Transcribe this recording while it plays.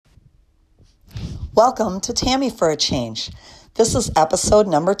Welcome to Tammy for a Change. This is episode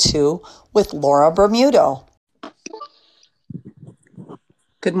number 2 with Laura Bermudo.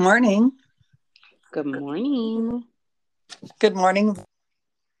 Good morning. Good morning. Good morning.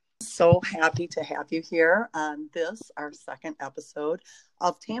 So happy to have you here on this, our second episode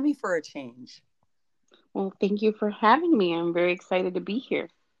of Tammy for a Change. Well, thank you for having me. I'm very excited to be here.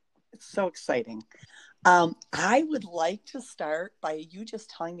 It's so exciting. I would like to start by you just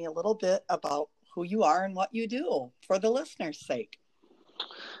telling me a little bit about who you are and what you do for the listeners' sake.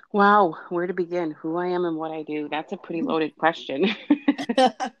 Wow, where to begin? Who I am and what I do. That's a pretty loaded question.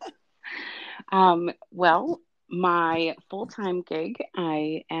 Well, my full-time gig,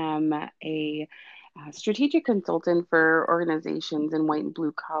 I am a strategic consultant for organizations in white and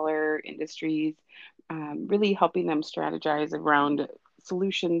blue collar industries, really helping them strategize around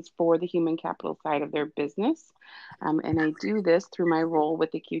solutions for the human capital side of their business. And I do this through my role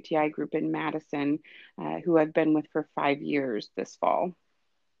with the QTI group in Madison, who I've been with for 5 years this fall.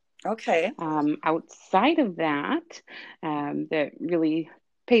 Okay. Outside of that, that really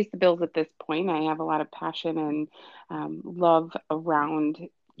pays the bills at this point. I have a lot of passion and love around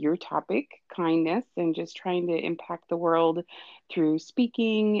your topic, kindness, and just trying to impact the world through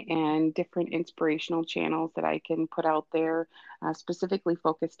speaking and different inspirational channels that I can put out there, specifically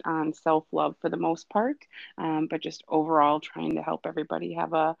focused on self-love for the most part, but just overall trying to help everybody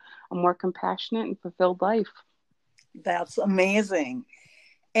have a more compassionate and fulfilled life. That's amazing.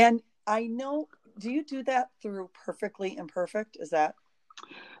 And I know, do you do that through Perfectly Imperfect? Is that?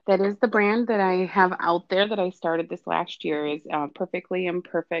 That is the brand that I have out there that I started this last year is Perfectly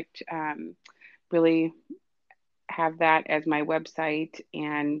Imperfect. Really have that as my website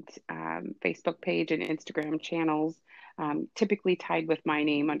and Facebook page and Instagram channels, typically tied with my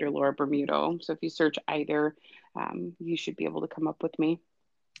name under Laura Bermudo. So if you search either, you should be able to come up with me.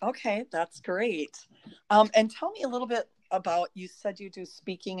 Okay, that's great. And tell me a little bit about, you said you do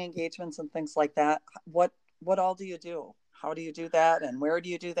speaking engagements and things like that. What all do you do? How do you do that? And where do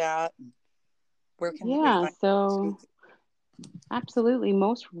you do that? And where can we Yeah, find so you? absolutely.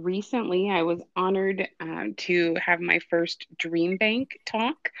 Most recently, I was honored to have my first Dream Bank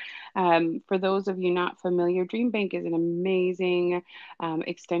talk. For those of you not familiar, Dream Bank is an amazing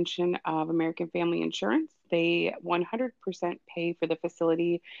extension of American Family Insurance. They 100% pay for the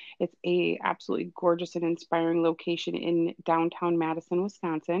facility. It's a absolutely gorgeous and inspiring location in downtown Madison,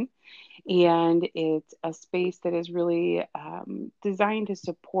 Wisconsin. And it's a space that is really designed to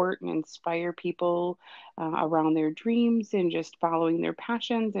support and inspire people around their dreams and just following their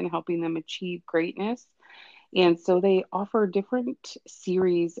passions and helping them achieve greatness. And so they offer different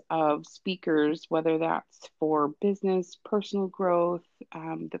series of speakers, whether that's for business, personal growth.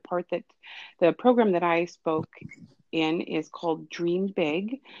 The program that I spoke in is called Dream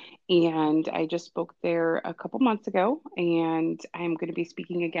Big. And I just spoke there a couple months ago, and I'm going to be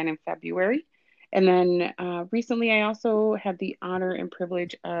speaking again in February. And then recently, I also had the honor and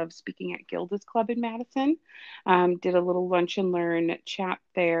privilege of speaking at Gilda's Club in Madison. Did a little lunch and learn chat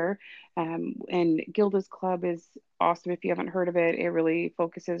there. And Gilda's Club is awesome. If you haven't heard of it, it really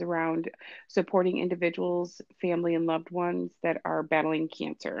focuses around supporting individuals, family, and loved ones that are battling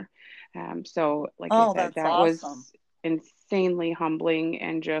cancer. So, like I Oh, said, that's that awesome. was insanely humbling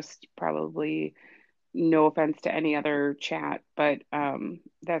and just probably no offense to any other chat, but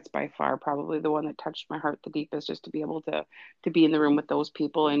that's by far probably the one that touched my heart the deepest, just to be able to be in the room with those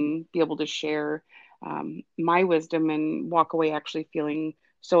people and be able to share my wisdom and walk away actually feeling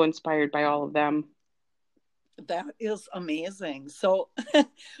so inspired by all of them. That is amazing. So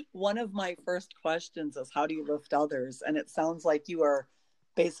one of my first questions is, how do you lift others? And it sounds like you are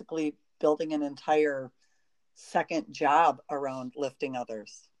basically building an entire second job around lifting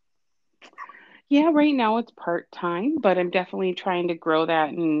others. Yeah, right now it's part-time, but I'm definitely trying to grow that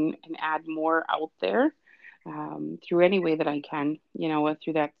and add more out there through any way that I can,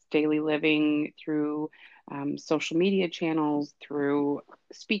 through that daily living, through social media channels, through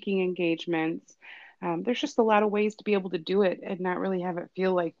speaking engagements. There's just a lot of ways to be able to do it and not really have it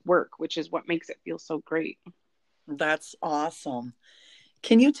feel like work, which is what makes it feel so great. That's awesome.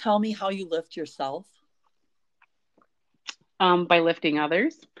 Can you tell me how you lift yourself? By lifting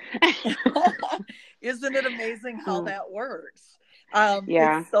others. Isn't it amazing how Mm, that works?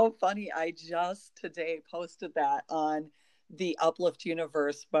 yeah, It's so funny. I just today posted that on the Uplift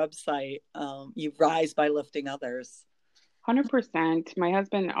Universe website. You rise by lifting others. 100%. My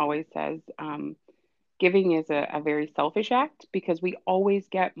husband always says giving is a very selfish act because we always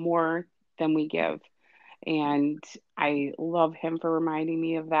get more than we give. And I love him for reminding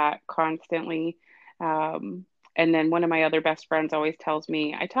me of that constantly. And then one of my other best friends always tells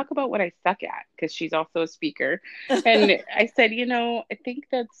me, I talk about what I suck at because she's also a speaker. And I said, I think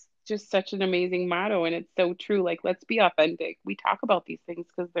that's just such an amazing motto. And it's so true. Like, let's be authentic. We talk about these things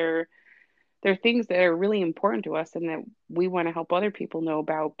because they're things that are really important to us and that we want to help other people know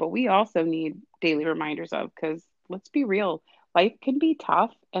about, but we also need daily reminders of because let's be real, life can be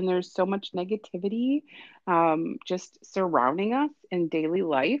tough and there's so much negativity just surrounding us in daily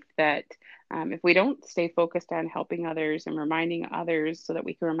life that if we don't stay focused on helping others and reminding others so that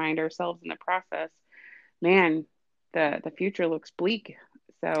we can remind ourselves in the process, man, the future looks bleak.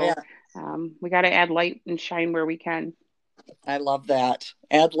 Yeah, So we got to add light and shine where we can. I love that.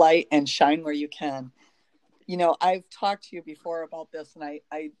 Add light and shine where you can. I've talked to you before about this, and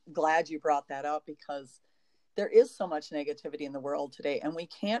I'm glad you brought that up because there is so much negativity in the world today, and we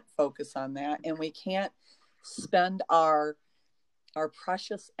can't focus on that, and we can't spend our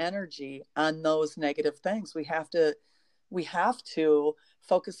precious energy on those negative things. We have to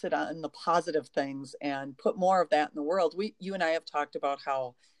focus it on the positive things and put more of that in the world. You and I have talked about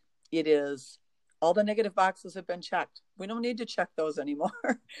how it is all the negative boxes have been checked. We don't need to check those anymore.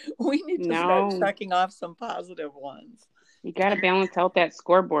 We need to start No, checking off some positive ones. you got to balance out that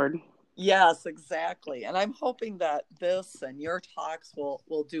scoreboard. Yes, exactly. And I'm hoping that this and your talks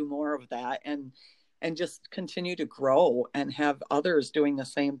will do more of that and just continue to grow and have others doing the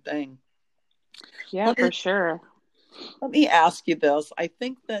same thing. Yeah, Let for me sure. let me ask you this. I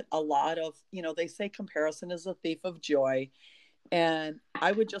think that a lot of, they say comparison is a thief of joy. And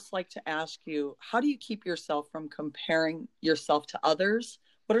I would just like to ask you, how do you keep yourself from comparing yourself to others?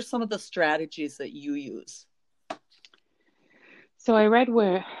 What are some of the strategies that you use? So I read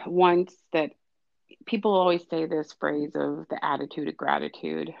where once that people always say this phrase of the attitude of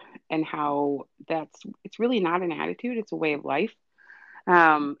gratitude and how it's really not an attitude, it's a way of life.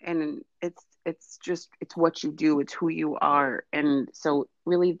 And it's what you do, it's who you are. And so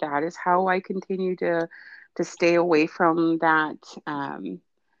really that is how I continue to stay away from that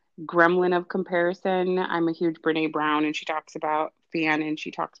gremlin of comparison. I'm a huge Brene Brown and she talks about fan and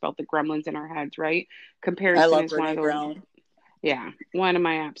she talks about the gremlins in our heads, right? I Comparison love is one of Brene those. Brown. Yeah, one of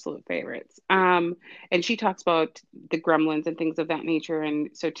my absolute favorites. And she talks about the gremlins and things of that nature.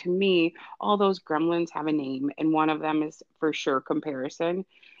 And so to me, all those gremlins have a name, and one of them is for sure comparison.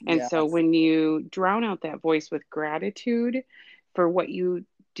 And so Yes. when you drown out that voice with gratitude for what you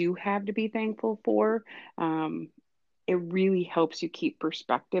do have to be thankful for, um, it really helps you keep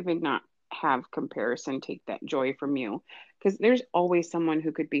perspective and not have comparison take that joy from you. Because there's always someone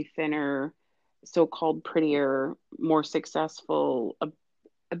who could be thinner, so called prettier, more successful,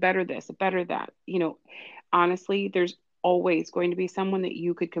 a better this, a better that. Honestly, there's always going to be someone that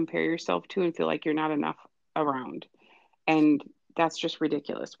you could compare yourself to and feel like you're not enough around. And that's just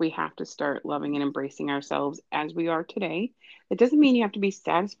ridiculous. We have to start loving and embracing ourselves as we are today. It doesn't mean you have to be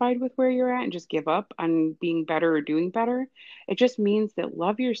satisfied with where you're at and just give up on being better or doing better. It just means that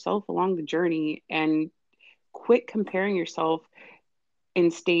love yourself along the journey and quit comparing yourself in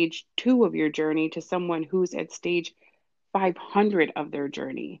stage two of your journey to someone who's at stage 500 of their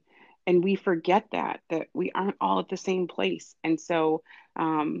journey. And we forget that we aren't all at the same place. And so,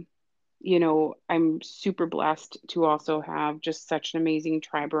 I'm super blessed to also have just such an amazing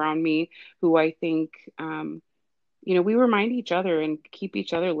tribe around me who I think, we remind each other and keep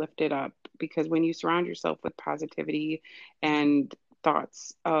each other lifted up because when you surround yourself with positivity and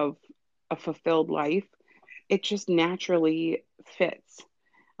thoughts of a fulfilled life, it just naturally fits.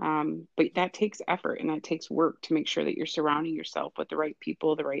 But that takes effort and that takes work to make sure that you're surrounding yourself with the right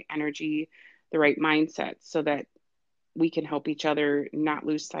people, the right energy, the right mindset so that we can help each other not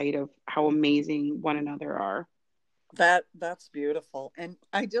lose sight of how amazing one another are. That's beautiful. And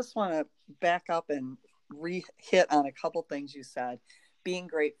I just want to back up and re-hit on a couple things you said. Being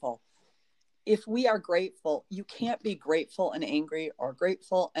grateful. If we are grateful, you can't be grateful and angry or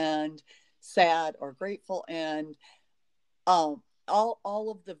grateful and sad or grateful and all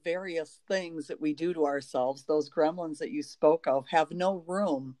of the various things that we do to ourselves, those gremlins that you spoke of, have no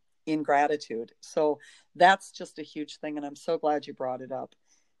room in gratitude. So that's just a huge thing, and I'm so glad you brought it up.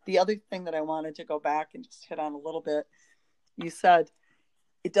 The other thing that I wanted to go back and just hit on a little bit, you said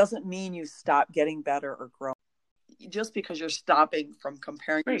it doesn't mean you stop getting better or growing. Just because you're stopping from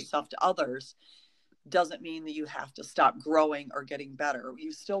comparing Great. yourself to others doesn't mean that you have to stop growing or getting better.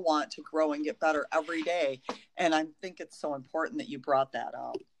 You still want to grow and get better every day. And I think it's so important that you brought that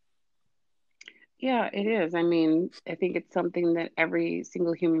up. Yeah, it is. I mean, I think it's something that every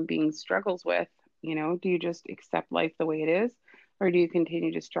single human being struggles with. Do you just accept life the way it is, or do you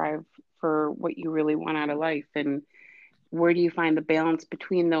continue to strive for what you really want out of life? And where do you find the balance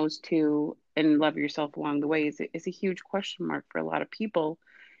between those two and love yourself along the way is a huge question mark for a lot of people.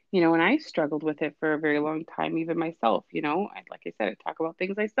 And I struggled with it for a very long time, even myself. Like I said, I talk about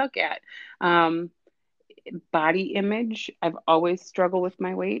things I suck at. Um, Body image. I've always struggled with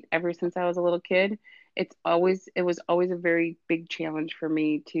my weight ever since I was a little kid. It was always a very big challenge for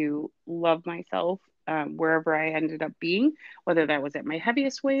me to love myself, wherever I ended up being, whether that was at my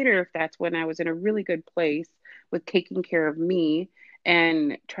heaviest weight or if that's when I was in a really good place with taking care of me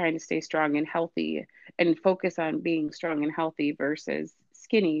and trying to stay strong and healthy and focus on being strong and healthy versus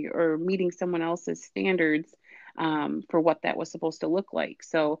skinny or meeting someone else's standards, for what that was supposed to look like.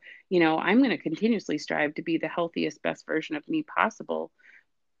 So, I'm going to continuously strive to be the healthiest, best version of me possible,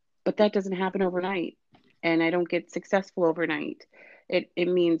 but that doesn't happen overnight. And I don't get successful overnight. It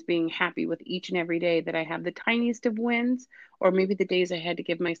means being happy with each and every day that I have the tiniest of wins, or maybe the days I had to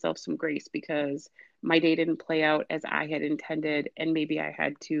give myself some grace because my day didn't play out as I had intended. And maybe I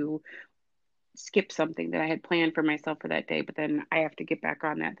had to skip something that I had planned for myself for that day, but then I have to get back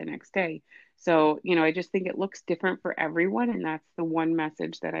on that the next day. So, I just think it looks different for everyone. And that's the one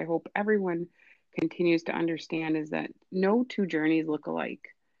message that I hope everyone continues to understand is that no two journeys look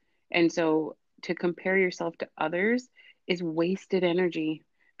alike. And so to compare yourself to others is wasted energy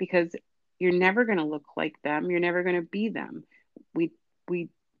because you're never going to look like them. You're never going to be them. We, we,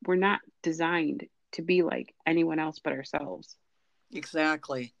 we're not designed to be like anyone else but ourselves.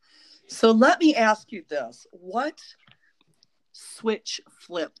 Exactly. So let me ask you this. What switch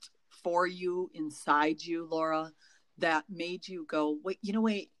flipped for you inside you, Laura, that made you go, wait,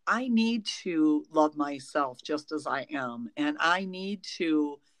 wait, I need to love myself just as I am. And I need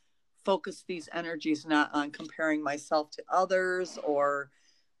to focus these energies not on comparing myself to others or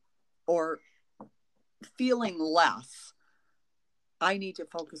feeling less. I need to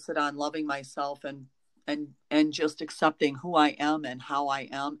focus it on loving myself and just accepting who I am and how I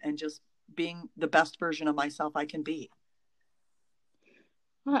am and just being the best version of myself I can be.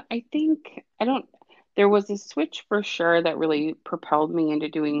 I think I don't. There was a switch for sure that really propelled me into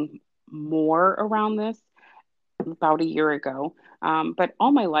doing more around this about a year ago. But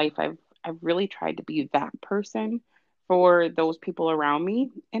all my life, I've really tried to be that person for those people around me,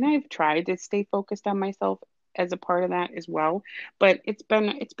 and I've tried to stay focused on myself as a part of that as well. But it's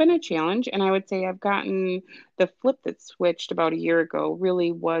been a challenge, and I would say I've gotten the flip that switched about a year ago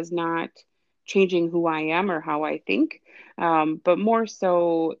really was not changing who I am or how I think, but more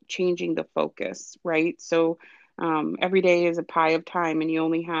so changing the focus, right? So every day is a pie of time, and you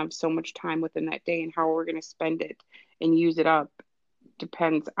only have so much time within that day, and how we're going to spend it and use it up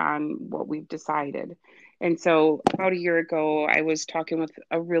depends on what we've decided. And so, about a year ago, I was talking with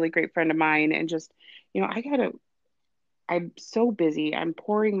a really great friend of mine, and just, I'm so busy. I'm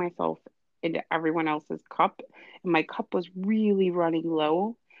pouring myself into everyone else's cup, and my cup was really running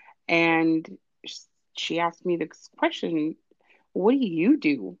low. And she asked me this question: what do you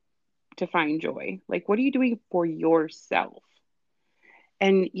do to find joy? Like, what are you doing for yourself?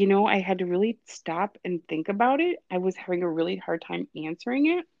 And, I had to really stop and think about it. I was having a really hard time answering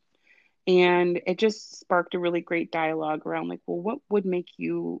it. And it just sparked a really great dialogue around, like, well, what would make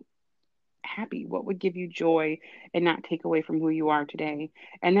you happy? What would give you joy and not take away from who you are today?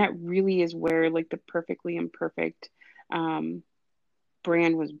 And that really is where, like, the Perfectly Imperfect um,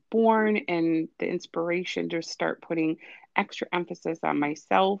 brand was born and the inspiration to start putting extra emphasis on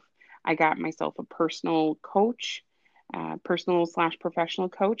myself. I got myself a personal coach, personal slash professional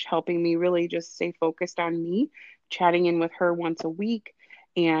coach, helping me really just stay focused on me, chatting in with her once a week,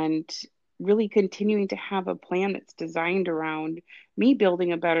 and really continuing to have a plan that's designed around me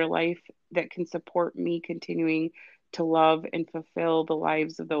building a better life that can support me continuing to love and fulfill the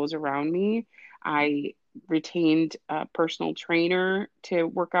lives of those around me. I retained a personal trainer to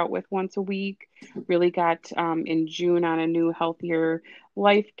work out with once a week. Really got in June on a new healthier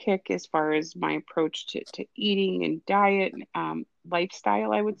life kick as far as my approach to eating and diet,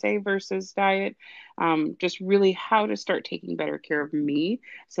 lifestyle, I would say, versus diet. Just really how to start taking better care of me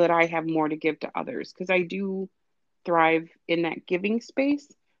so that I have more to give to others. Because I do thrive in that giving space,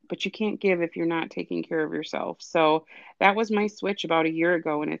 but you can't give if you're not taking care of yourself. So that was my switch about a year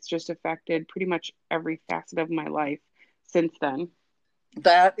ago, and it's just affected pretty much every facet of my life since then.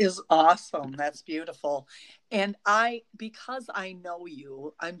 That is awesome. That's beautiful. And because I know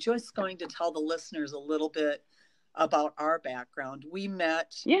you, I'm just going to tell the listeners a little bit about our background. We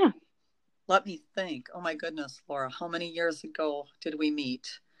met, Yeah, let me think. Oh my goodness, Laura, how many years ago did we meet?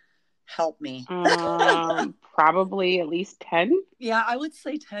 Help me. probably at least 10. Yeah, I would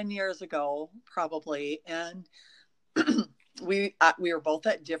say 10 years ago, probably. And we were both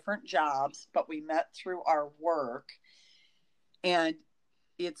at different jobs, but we met through our work. And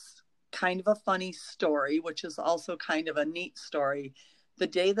it's kind of a funny story, which is also kind of a neat story. The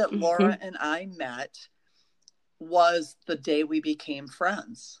day that Laura Mhm. and I met was the day we became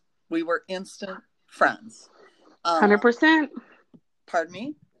friends. We were instant friends. Um, 100%. pardon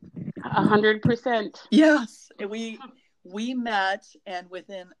me? 100%. Yes, we met, and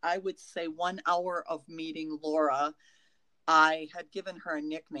within, I would say, 1 hour of meeting Laura, I had given her a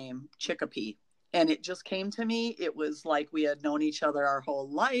nickname, Chickapee. And it just came to me. It was like we had known each other our whole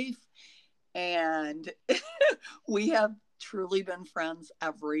life. And we have truly been friends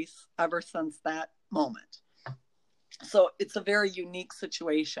ever since that moment. So it's a very unique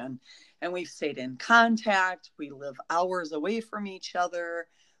situation. And we've stayed in contact. We live hours away from each other.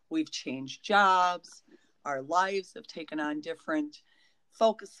 We've changed jobs. Our lives have taken on different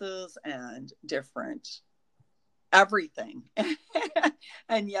focuses and different everything.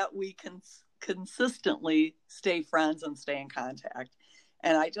 And yet we can consistently stay friends and stay in contact.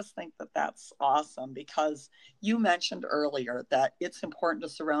 And I just think that that's awesome, because you mentioned earlier that it's important to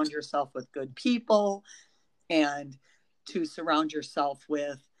surround yourself with good people and to surround yourself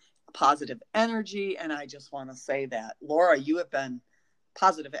with positive energy. And I just want to say that, Laura, you have been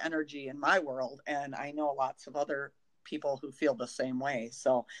positive energy in my world. And I know lots of other people who feel the same way.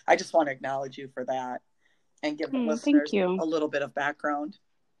 So I just want to acknowledge you for that and give the Thank listeners you. a little bit of background.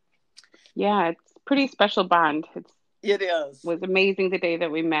 Yeah, it's a pretty special bond. It It is. was amazing the day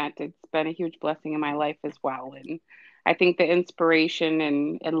that we met. It's been a huge blessing in my life as well. And I think the inspiration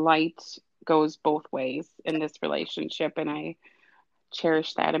and light goes both ways in this relationship. And I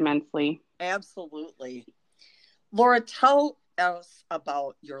cherish that immensely. Absolutely. Laura, tell us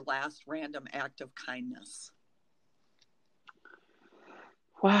about your last random act of kindness.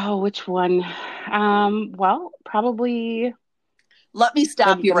 Wow, which one? Well, probably Let me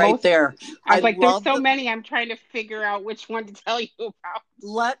stop you the right most. there. I I was like, there's love so the many. I'm trying to figure out which one to tell you about.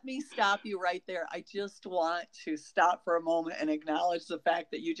 Let me stop you right there. I just want to stop for a moment and acknowledge the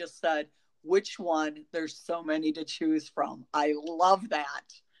fact that you just said, which one? There's so many to choose from. I love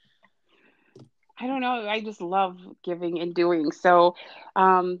that. I don't know. I just love giving and doing. So,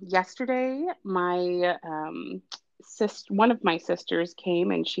 yesterday, my one of my sisters came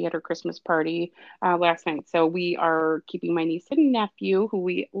and she had her Christmas party last night. So we are keeping my niece and nephew, who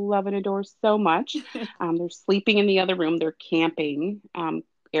we love and adore so much. They're sleeping in the other room. They're camping.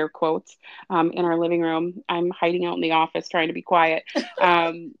 Air quotes, in our living room. I'm hiding out in the office trying to be quiet.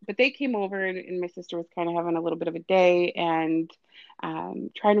 But they came over, and my sister was kind of having a little bit of a day, and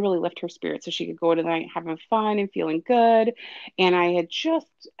trying to really lift her spirits so she could go to the night having fun and feeling good. And I had just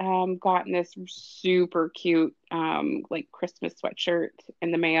gotten this super cute like Christmas sweatshirt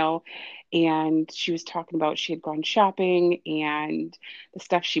in the mail, and she was talking about she had gone shopping and the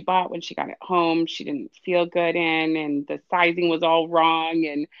stuff she bought when she got it home she didn't feel good in, and the sizing was all wrong.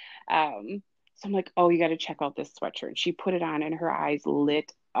 And so I'm like, oh, you got to check out this sweatshirt. She put it on and her eyes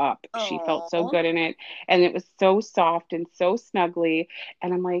lit up. She felt so Oh, good in it. And it was so soft and so snuggly.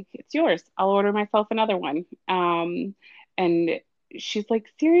 And I'm like, it's yours. I'll order myself another one. And she's like,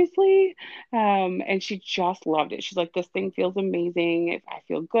 seriously? And she just loved it. She's like, this thing feels amazing. I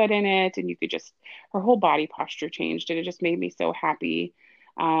feel good in it. And you could just, her whole body posture changed. And it just made me so happy.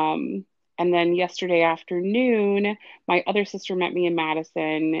 Um, and then yesterday afternoon, my other sister met me in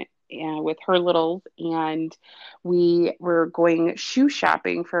Madison with her littles, and we were going shoe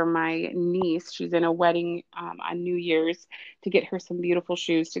shopping for my niece. She's in a wedding on New Year's, to get her some beautiful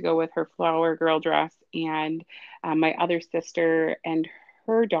shoes to go with her flower girl dress. And my other sister and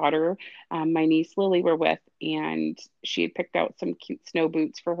her daughter, my niece Lily, were with, and she had picked out some cute snow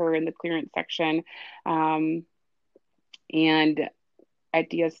boots for her in the clearance section. And at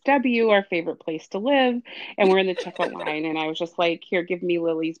DSW, our favorite place to live, and we're in the checkout line. And I was just like, here, give me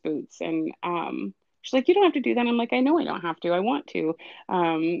Lily's boots. And she's like, you don't have to do that. I'm like, I know I don't have to. I want to.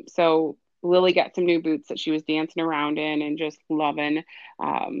 So Lily got some new boots that she was dancing around in and just loving.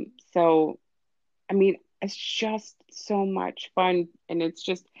 So I mean, it's just so much fun. And it's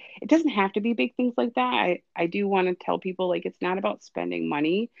just, it doesn't have to be big things like that. I do want to tell people, like, it's not about spending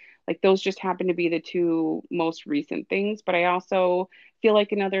money. Like, those just happen to be the two most recent things. But I also feel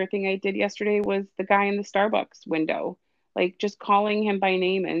like another thing I did yesterday was the guy in the Starbucks window, like just calling him by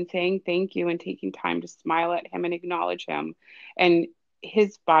name and saying thank you and taking time to smile at him and acknowledge him. And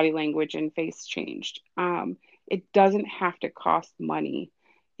his body language and face changed. It doesn't have to cost money.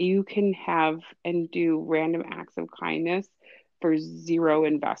 You can have and do random acts of kindness for zero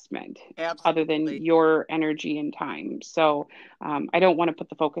investment other than absolutely. your energy and time. So I don't want to put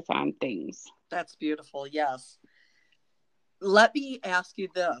the focus on things. That's beautiful. Yes. Let me ask you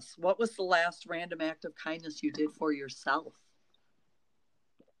this. What was the last random act of kindness you did for yourself?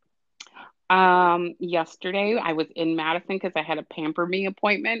 Yesterday I was in Madison because I had a pamper me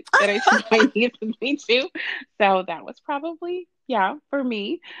appointment that I took my niece with me to. So that was probably, yeah, for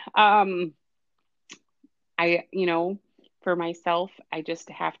me. Um, for myself, I just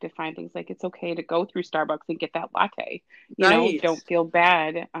have to find things like it's okay to go through Starbucks and get that latte. Right. Don't feel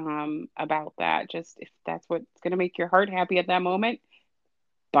bad about that. Just if that's what's going to make your heart happy at that moment,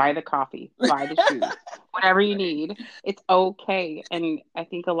 buy the coffee, buy the shoes, whatever you need. It's okay. And I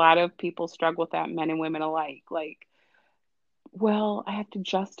think a lot of people struggle with that, men and women alike. Like, well, I have to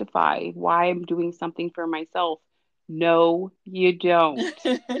justify why I'm doing something for myself. No, you don't.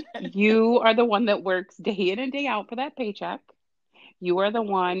 You are the one that works day in and day out for that paycheck. You are the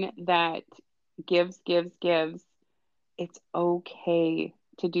one that gives, gives, gives. It's okay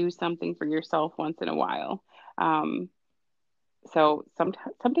to do something for yourself once in a while. Um, so some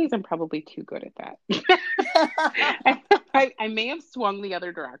days I'm probably too good at that. I may have swung the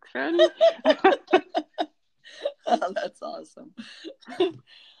other direction. Oh, that's awesome.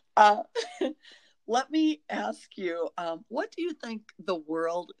 Uh, let me ask you, what do you think the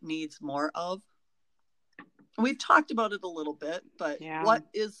world needs more of? We've talked about it a little bit, but Yeah.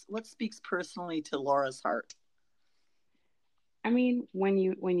 what speaks personally to Laura's heart? I mean, when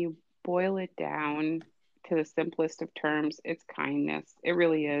you boil it down to the simplest of terms, it's kindness. It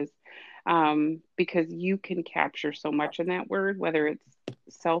really is. Because you can capture so much in that word, whether it's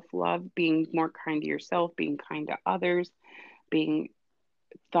self-love, being more kind to yourself, being kind to others, being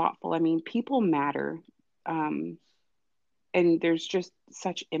thoughtful. I mean, people matter. Um, and there's just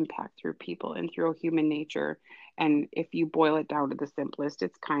such impact through people and through human nature. And if you boil it down to the simplest,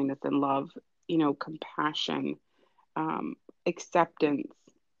 it's kindness and love, compassion, um, acceptance,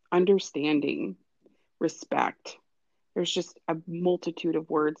 understanding, respect. There's just a multitude of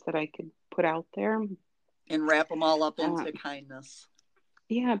words that I could put out there. And wrap them all up Uh, into kindness.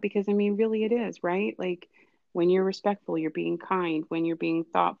 yeah, because I mean, really, it is, right? Like when you're respectful, you're being kind. When you're being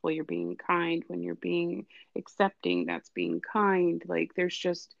thoughtful, you're being kind. When you're being accepting, that's being kind. Like there's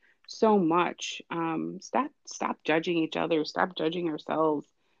just so much. Stop judging each other. Stop judging ourselves.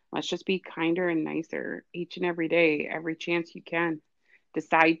 Let's just be kinder and nicer each and every day, every chance you can.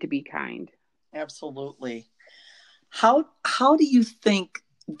 Decide to be kind. Absolutely. How do you think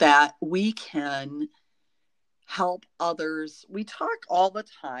that we can help others? We talk all the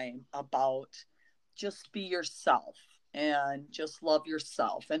time about just be yourself and just love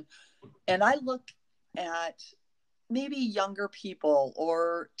yourself. And I look at maybe younger people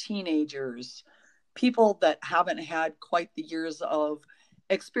or teenagers, people that haven't had quite the years of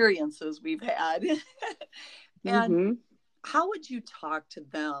experiences we've had. And Mm-hmm. how would you talk to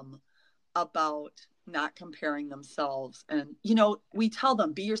them about not comparing themselves? And, we tell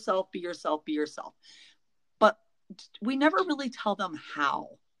them, be yourself, be yourself, be yourself. But we never really tell them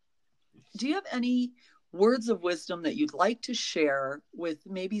how. Do you have any words of wisdom that you'd like to share with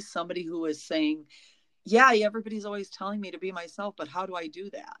maybe somebody who is saying, yeah, everybody's always telling me to be myself, but how do I do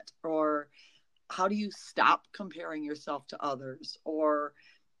that? Or how do you stop comparing yourself to others? Or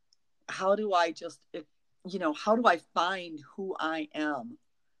how do I just, how do I find who I am?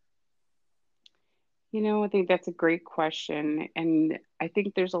 I think that's a great question. And I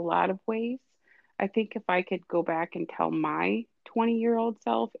think there's a lot of ways. I think if I could go back and tell my 20-year-old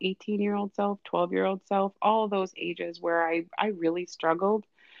self, 18-year-old self, 12-year-old self, all of those ages where I really struggled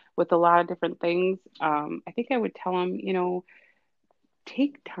with a lot of different things, I think I would tell them,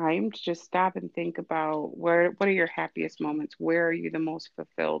 take time to just stop and think about what are your happiest moments? Where are you the most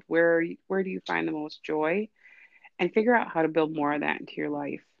fulfilled? Where do you find the most joy? And figure out how to build more of that into your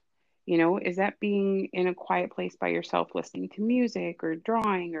life. Is that being in a quiet place by yourself, listening to music or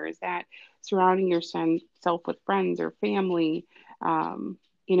drawing, or is that surrounding yourself with friends or family?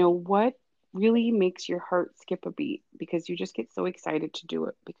 What really makes your heart skip a beat because you just get so excited to do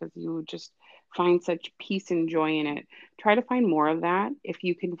it because you just find such peace and joy in it. Try to find more of that. If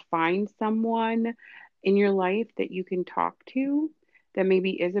you can find someone in your life that you can talk to that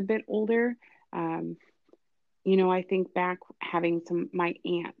maybe is a bit older, um, I think back having my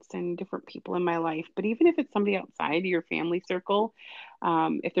aunts and different people in my life, but even if it's somebody outside of your family circle,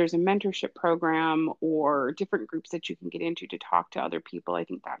 if there's a mentorship program or different groups that you can get into to talk to other people, I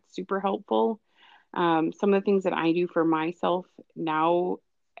think that's super helpful. Some of the things that I do for myself now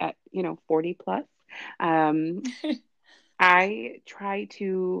at 40 plus, um, I try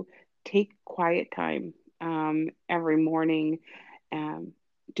to take quiet time every morning, um,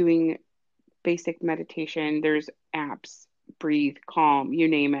 doing basic meditation. There's apps, breathe, calm, you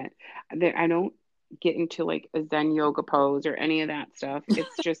name it. I don't get into like a Zen yoga pose or any of that stuff.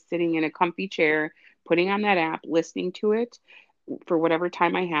 It's just sitting in a comfy chair, putting on that app, listening to it, for whatever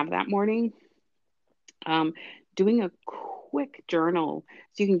time I have that morning, um, doing a quick journal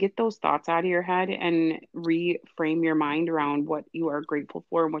so you can get those thoughts out of your head and reframe your mind around what you are grateful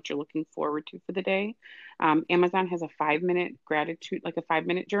for and what you're looking forward to for the day. Amazon has a 5 minute gratitude, like a 5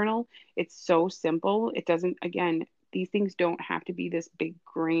 minute journal. It's so simple. It doesn't, again, these things don't have to be this big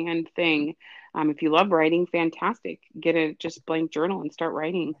grand thing. If you love writing, fantastic. Get a just blank journal and start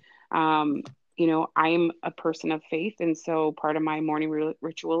writing. Um, I'm a person of faith, and so part of my morning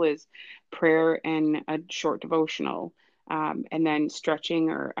ritual is prayer and a short devotional, and then stretching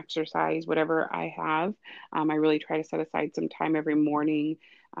or exercise, whatever I have. I really try to set aside some time every morning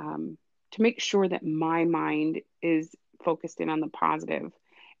to make sure that my mind is focused in on the positive.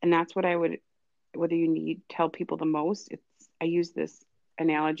 And that's what I would, whether you need tell people the most. I use this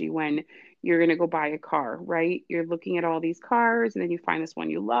analogy when you're going to go buy a car, right? You're looking at all these cars and then you find this one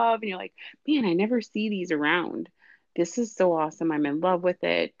you love and you're like, man, I never see these around. This is so awesome. I'm in love with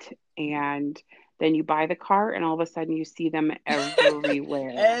it. And then you buy the car and all of a sudden you see them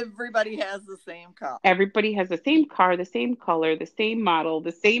everywhere. Everybody has the same car. Everybody has the same car, the same color, the same model,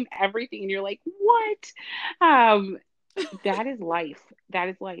 the same everything. And you're like, what? Um, that is life. That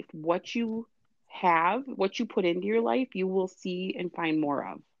is life. What you have, what you put into your life, you will see and find more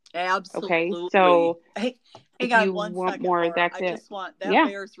of. Okay. Absolutely. So Hey, hang if on you one want second, more, Laura. that's I it. just want that Yeah.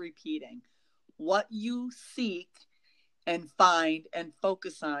 bears repeating. What you seek and find and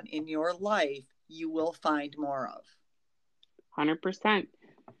focus on in your life, you will find more of. 100%.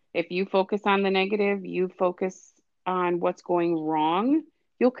 If you focus on the negative, you focus on what's going wrong,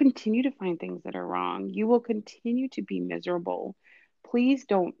 you'll continue to find things that are wrong. You will continue to be miserable. Please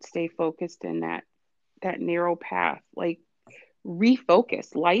don't stay focused in that narrow path. Like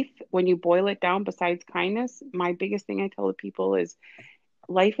refocus. Life, when you boil it down, besides kindness, my biggest thing I tell the people is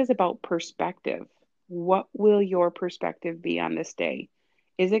life is about perspective. What will your perspective be on this day?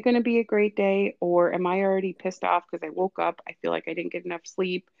 Is it going to be a great day, or am I already pissed off because I woke up? I feel like I didn't get enough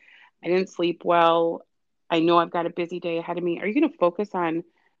sleep. I didn't sleep well. I know I've got a busy day ahead of me. Are you going to focus on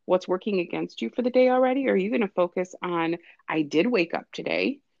what's working against you for the day already? Or are you going to focus on, I did wake up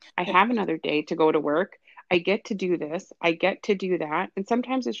today. I have another day to go to work. I get to do this. I get to do that. And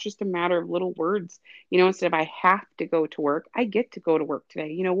sometimes it's just a matter of little words. Instead of I have to go to work, I get to go to work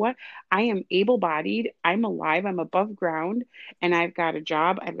today. You know what? I am able bodied. I'm alive. I'm above ground and I've got a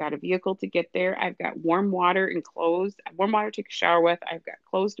job. I've got a vehicle to get there. I've got warm water and clothes, warm water to take a shower with. I've got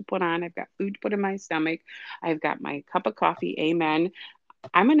clothes to put on. I've got food to put in my stomach. I've got my cup of coffee. Amen.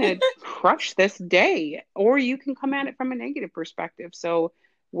 I'm going to crush this day. Or you can come at it from a negative perspective. So,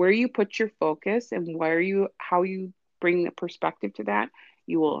 where you put your focus and how you bring the perspective to that,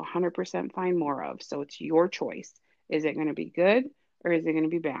 you will 100% find more of. So, it's your choice. Is it going to be good or is it going to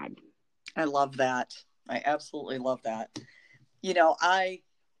be bad? I love that. I absolutely love that. I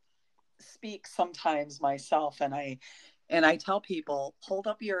speak sometimes myself and I tell people, hold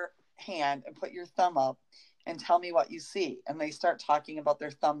up your hand and put your thumb up and tell me what you see. And they start talking about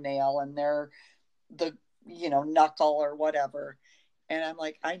their thumbnail and the knuckle or whatever. And I'm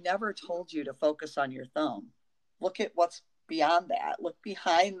like, I never told you to focus on your thumb. Look at what's beyond that. Look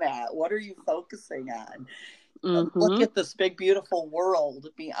behind that. What are you focusing on? Look Mm-hmm. at this big beautiful world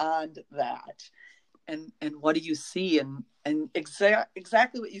beyond that. And what do you see? And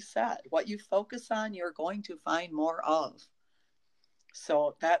exactly what you said. What you focus on, you're going to find more of.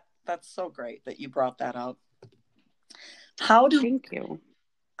 So that's so great that you brought that up. How do Thank you.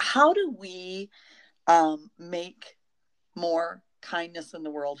 how do we make more kindness in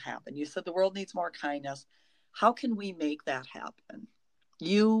the world happen? You said the world needs more kindness. How can we make that happen?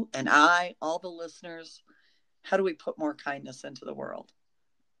 You and I, all the listeners, how do we put more kindness into the world?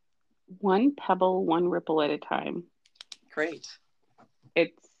 One pebble, one ripple at a time. Great.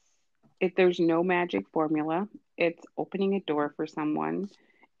 It's there's no magic formula. It's opening a door for someone.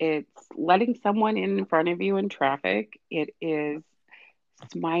 It's letting someone in front of you in traffic. It is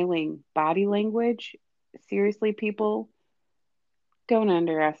smiling. Body language. Seriously, people, don't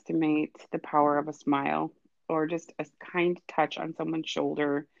underestimate the power of a smile or just a kind touch on someone's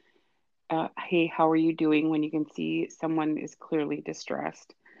shoulder. Hey, how are you doing, when you can see someone is clearly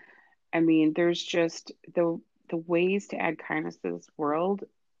distressed? I mean, there's just the ways to add kindness to this world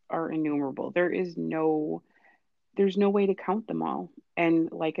are innumerable. There's no way to count them all.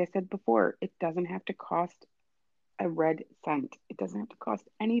 And like I said before, it doesn't have to cost a red cent. It doesn't have to cost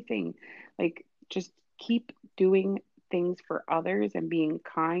anything. Like just keep doing things for others and being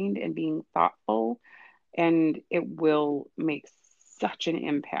kind and being thoughtful, and it will make such an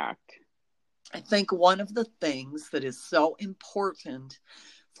impact. I think one of the things that is so important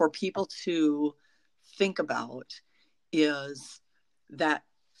for people to think about is that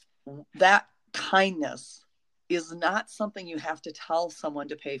that kindness is not something you have to tell someone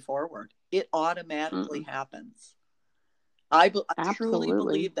to pay forward. It automatically Mm-mm. happens. I truly Absolutely.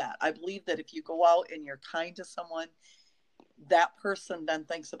 believe that. I believe that if you go out and you're kind to someone, that person then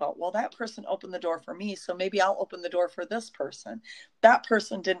thinks about, well, that person opened the door for me, so maybe I'll open the door for this person. That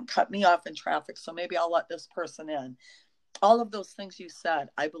person didn't cut me off in traffic, so maybe I'll let this person in. All of those things you said,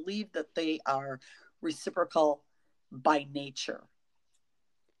 I believe that they are reciprocal by nature.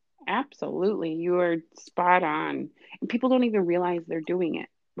 Absolutely. You are spot on. And people don't even realize they're doing it,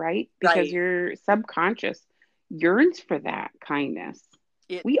 right? Because Right. your subconscious yearns for that kindness.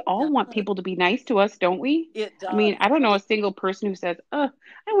 It We all want does. people to be nice to us, don't we? It I mean, does. I don't know a single person who says, I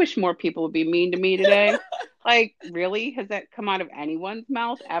wish more people would be mean to me today. Like, really? Has that come out of anyone's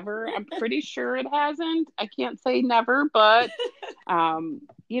mouth ever? I'm pretty sure it hasn't. I can't say never, but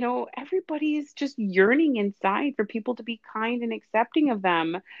everybody's just yearning inside for people to be kind and accepting of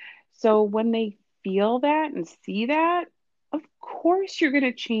them. So when they feel that and see that, of course you're going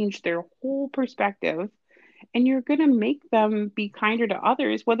to change their whole perspective and you're going to make them be kinder to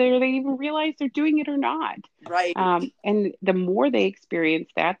others, whether they even realize they're doing it or not. Right. And the more they experience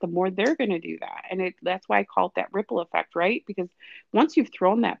that, the more they're going to do that. And that's why I call it that ripple effect, right? Because once you've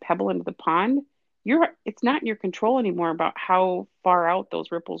thrown that pebble into the pond, it's not in your control anymore about how far out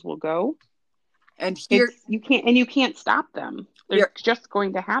those ripples will go. And It's here you can't stop them. we They're are just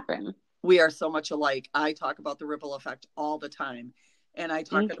going to happen. we are so much alike. I talk about the ripple effect all the time. And I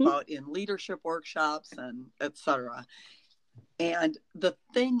talk Hmm. about in leadership workshops and etc. And the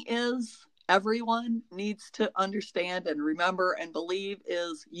thing is, everyone needs to understand and remember and believe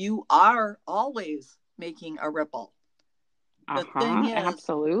is you are always making a ripple. The thing Uh-huh, is,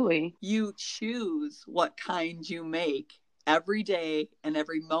 absolutely. you choose what kind you make every day and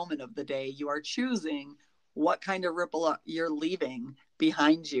every moment of the day. You are choosing what kind of ripple you're leaving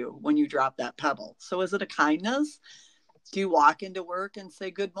behind you when you drop that pebble. So, is it a kindness? Do you walk into work and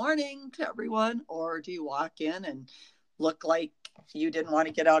say good morning to everyone? Or do you walk in and look like you didn't want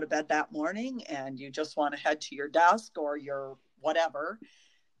to get out of bed that morning and you just want to head to your desk or your whatever?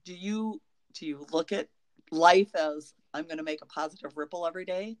 Do you look at life as I'm going to make a positive ripple every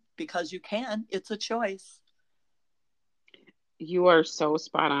day? Because you can. It's a choice. You are so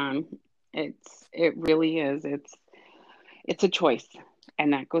spot on. It really is. It's a choice.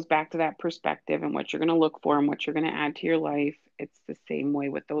 And that goes back to that perspective and what you're going to look for and what you're going to add to your life. It's the same way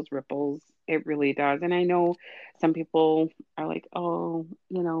with those ripples. It really does. And I know some people are like, oh,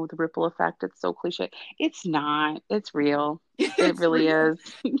 the ripple effect, it's so cliche. It's not. It's real. It It's really real. is.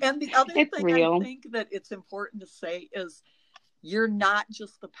 And the other It's thing I real. think that it's important to say is you're not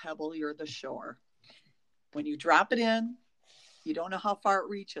just the pebble, you're the shore. When you drop it in, you don't know how far it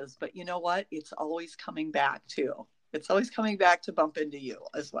reaches, but you know what? It's always coming back too. It's always coming back to bump into you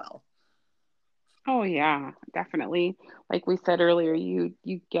as well. Oh yeah, definitely. Like we said earlier, you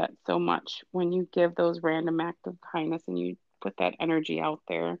get so much when you give those random acts of kindness and you put that energy out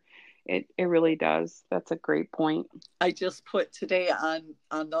there. It really does. That's a great point. I just put today on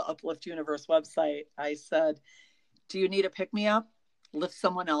the Uplift Universe website, I said, do you need a pick me up? Lift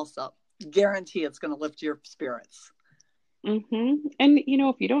someone else up. Guarantee it's going to lift your spirits. And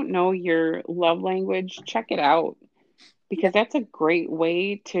if you don't know your love language, check it out Yeah, because that's a great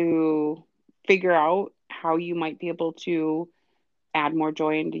way to figure out how you might be able to add more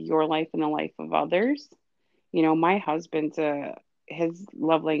joy into your life and the life of others. My husband's his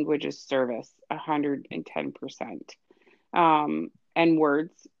love language is service, 110%. And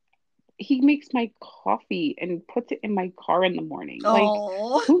words. He makes my coffee and puts it in my car in the morning. Like,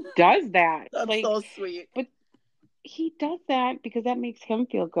 oh, who does that? that's Like, so sweet. but he does that because that makes him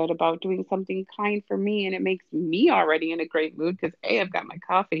feel good about doing something kind for me, and it makes me already in a great mood because A, I've got my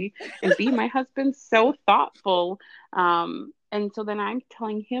coffee, and B, my husband's so thoughtful. And so then I'm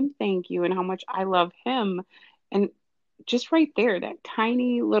telling him thank you and how much I love him. And just right there, that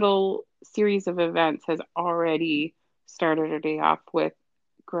tiny little series of events has already started our day off with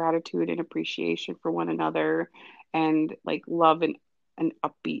gratitude and appreciation for one another and like love and an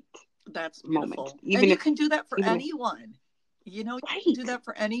upbeat That's moment. beautiful. And Even you if can do that for even if anyone. You can do right. that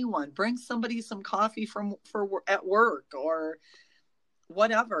for anyone. Bring somebody some coffee from for at work or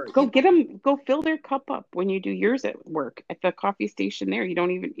whatever. Go get them, go fill their cup up when you do yours at work at the coffee station there. You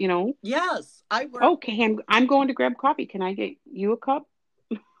don't even, Yes, I work okay, I'm going to grab coffee. Can I get you a cup?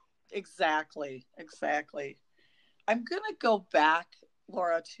 exactly. Exactly. I'm going to go back,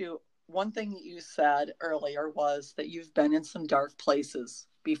 Laura, to one thing that you said earlier was that you've been in some dark places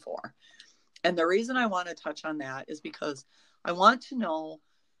before. And the reason I want to touch on that is because I want to know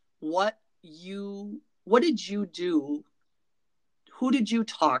what you what did you do? Who did you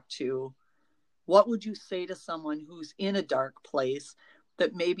talk to? What would you say to someone who's in a dark place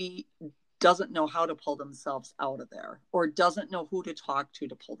that maybe doesn't know how to pull themselves out of there or doesn't know who to talk to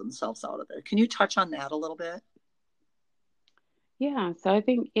pull themselves out of there? Can you touch on that a little bit? Yeah, so I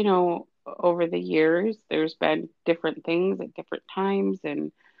think, over the years, there's been different things at different times.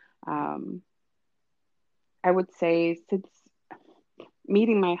 And um, I would say since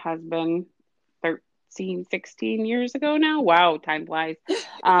meeting my husband 13, 16 years ago now, wow, time flies.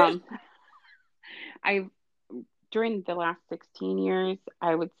 Um, I've, during the last 16 years,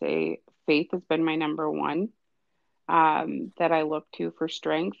 I would say faith has been my number one, that I look to for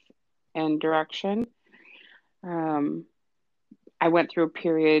strength and direction. Um, I went through a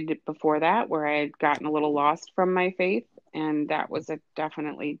period before that where I had gotten a little lost from my faith, and that was a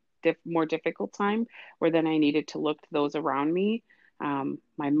definitely more difficult time where then I needed to look to those around me,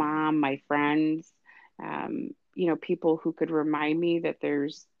 my mom, my friends, people who could remind me that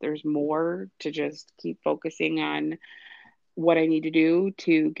there's more to just keep focusing on what I need to do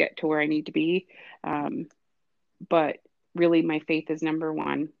to get to where I need to be. Um, but really, my faith is number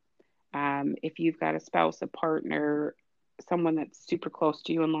one. If you've got a spouse, a partner, someone that's super close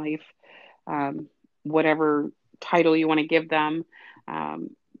to you in life, um, whatever title you want to give them,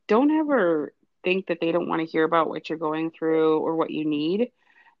 um, don't ever think that they don't want to hear about what you're going through or what you need.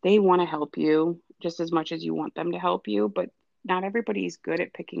 They want to help you just as much as you want them to help you, but not everybody's good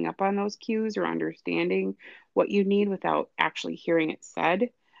at picking up on those cues or understanding what you need without actually hearing it said.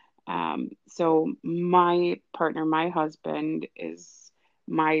 So my partner, my husband, is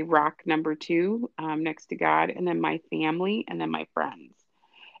my rock number two, next to God, and then my family, and then my friends.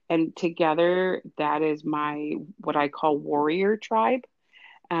 And together, that is my what I call warrior tribe.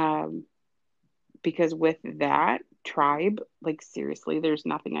 Um, because with that tribe, like seriously, there's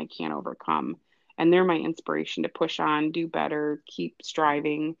nothing I can't overcome. And they're my inspiration to push on, do better, keep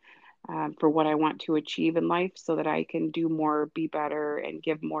striving, for what I want to achieve in life so that I can do more, be better, and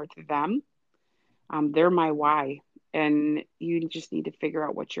give more to them. They're my why. And you just need to figure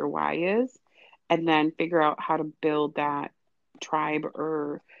out what your why is and then figure out how to build that tribe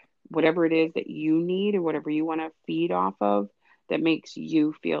or whatever it is that you need or whatever you want to feed off of that makes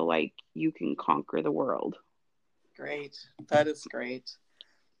you feel like you can conquer the world. Great. That is great.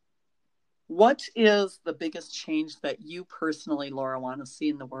 What is the biggest change that you personally, Laura, want to see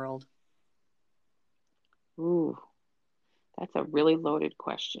in the world? Ooh, that's a really loaded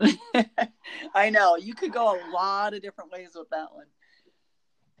question. I know you could go a lot of different ways with that one.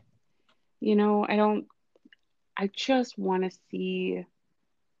 I just want to see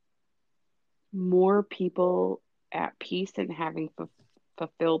more people at peace and having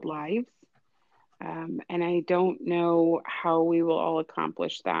fulfilled lives. And I don't know how we will all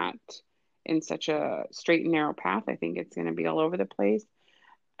accomplish that in such a straight and narrow path. I think it's going to be all over the place.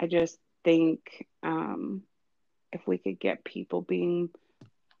 I just think, if we could get people being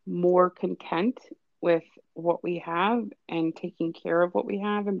more content with what we have and taking care of what we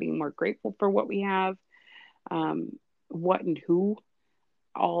have and being more grateful for what we have, um, what and who,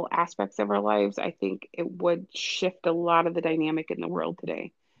 all aspects of our lives, I think it would shift a lot of the dynamic in the world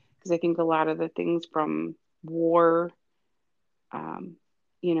today. Because I think a lot of the things from war, um,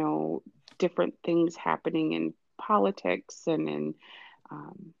 you know, different things happening in politics and in,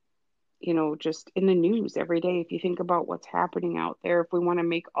 um, just in the news every day. If you think about what's happening out there, if we want to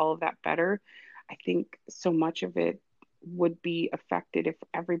make all of that better, I think so much of it would be affected if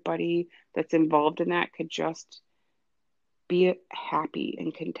everybody that's involved in that could just be happy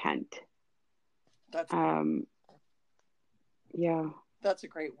and content. That's Um, yeah. that's a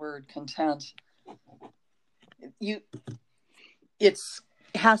great word, content. You it's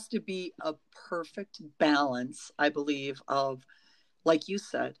has to be a perfect balance, I believe, of like you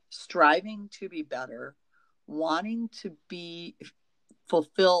said, striving to be better, wanting to be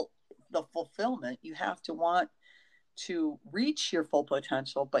fulfill the fulfillment. You have to want to reach your full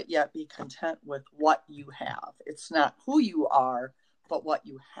potential, but yet be content with what you have. It's not who you are, but what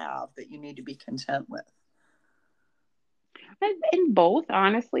you have that you need to be content with. In both,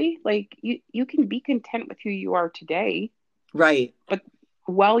 honestly, like you can be content with who you are today, Right. but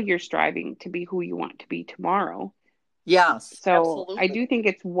while you're striving to be who you want to be tomorrow. Yes, So I absolutely. do think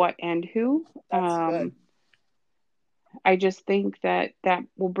it's what and who. That's good. I just think that that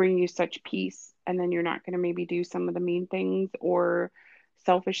will bring you such peace, and then you're not going to maybe do some of the mean things or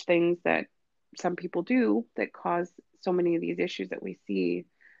selfish things that some people do that cause so many of these issues that we see,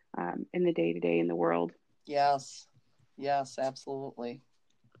 in the day to day in the world. Yes. Yes, absolutely.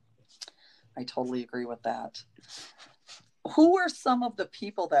 I totally agree with that. Who were some of the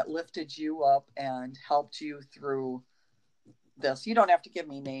people that lifted you up and helped you through this? You don't have to give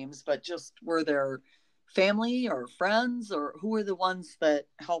me names, but just were there family or friends, or who were the ones that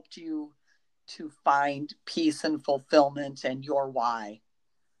helped you to find peace and fulfillment and your why?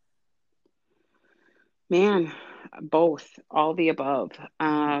 Man, both, all the above.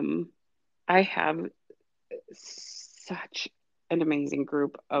 I have such an amazing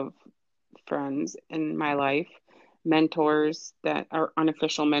group of friends in my life, mentors that are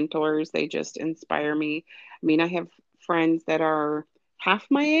unofficial mentors. They just inspire me. I mean, I have friends that are half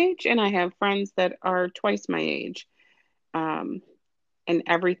my age, and I have friends that are twice my age, um, and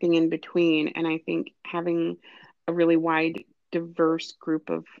everything in between. And I think having a really wide, diverse group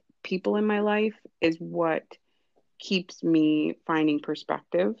of people in my life is what keeps me finding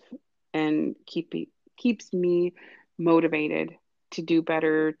perspective and keeps me motivated to do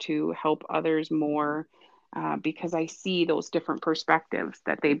better, to help others more, because I see those different perspectives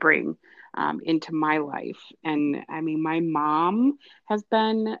that they bring into my life. And I mean, my mom has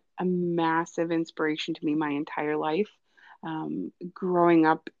been a massive inspiration to me my entire life. Growing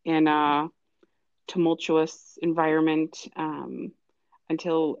up in a tumultuous environment, and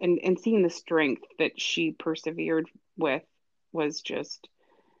seeing the strength that she persevered with was just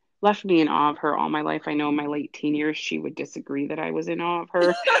left me in awe of her all my life. I know in my late teen years she would disagree that I was in awe of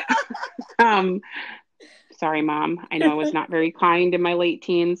her. um, Sorry, mom. I know I was not very kind in my late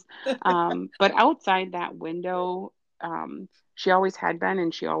teens. But outside that window, she always had been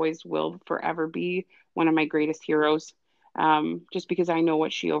and she always will forever be one of my greatest heroes. Just because I know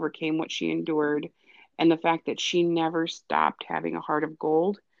what she overcame, what she endured, and the fact that she never stopped having a heart of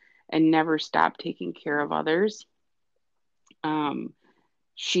gold and never stopped taking care of others. Um,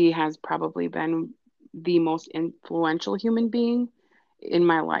 she has probably been the most influential human being in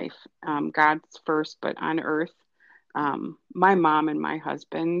my life. God's first, but on earth. My mom and my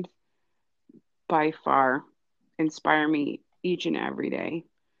husband by far inspire me each and every day.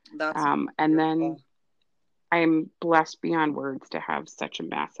 That's And then beautiful. I am blessed beyond words to have such a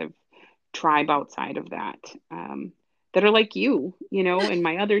massive tribe outside of that, that are like you, and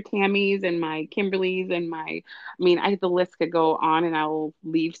my other Tammys and my Kimberlys and I mean, the list could go on and I'll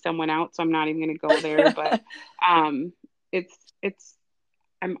leave someone out, so I'm not even going to go there. But um, it's,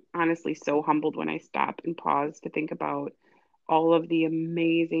 I'm honestly so humbled when I stop and pause to think about all of the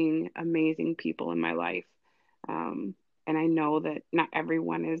amazing, amazing people in my life. Um, and I know that not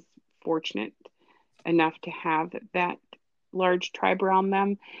everyone is fortunate enough to have that large tribe around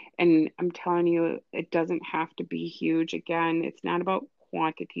them. And I'm telling you, it doesn't have to be huge. Again, it's not about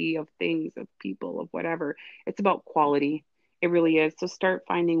quantity of things, of people, of whatever. It's about quality. It really is. So start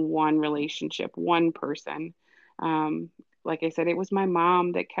finding one relationship, one person. Um, like I said, it was my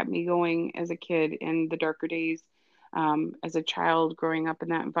mom that kept me going as a kid in the darker days. As a child growing up in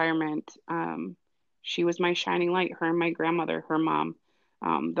that environment, she was my shining light, her and my grandmother, her mom.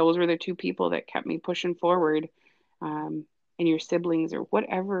 Those were the two people that kept me pushing forward. Um, and your siblings or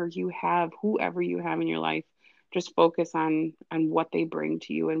whatever you have, whoever you have in your life, just focus on what they bring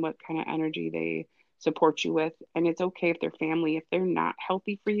to you and what kind of energy they support you with. And it's okay if they're family. If they're not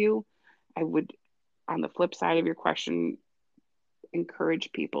healthy for you, I would, on the flip side of your question,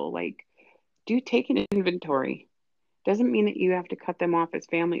 encourage people like do take an inventory. Doesn't mean that you have to cut them off as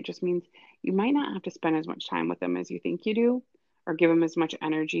family. It just means you might not have to spend as much time with them as you think you do, or give them as much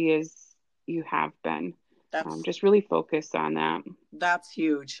energy as you have been. that's Just really focus on that. that's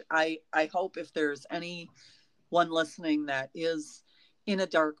huge. I hope if there's anyone listening that is in a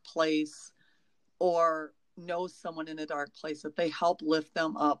dark place or knows someone in a dark place, that they help lift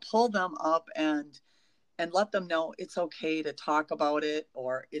them up, pull them up, and let them know it's okay to talk about it,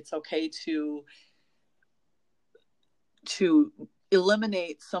 or it's okay to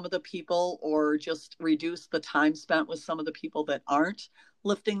eliminate some of the people or just reduce the time spent with some of the people that aren't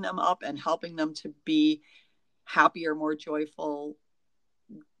lifting them up and helping them to be happier, more joyful,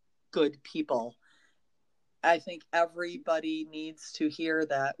 good people. I think everybody needs to hear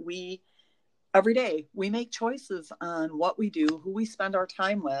that we every day we make choices on what we do, who we spend our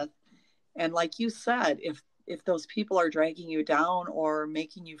time with. And like you said, if those people are dragging you down or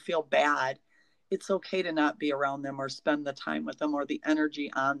making you feel bad, it's okay to not be around them or spend the time with them or the energy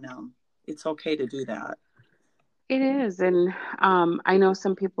on them. It's okay to do that. It is. And I know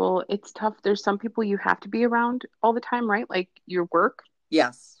some people, it's tough. There's some people you have to be around all the time, right? Like your work,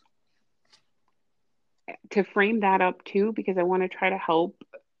 Yes. to frame that up too, because I want to try to help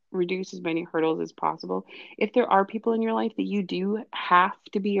reduce as many hurdles as possible. If there are people in your life that you do have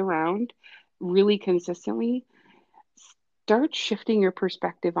to be around really consistently, start shifting your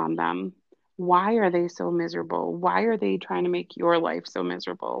perspective on them. Why are they so miserable? Why are they trying to make your life so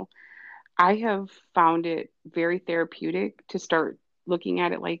miserable? I have found it very therapeutic to start looking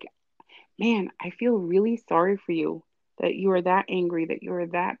at it like, man, I feel really sorry for you that you are that angry, that you are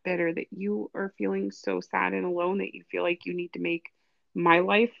that bitter, that you are feeling so sad and alone that you feel like you need to make my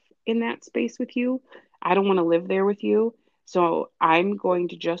life in that space with you. I don't want to live there with you. So I'm going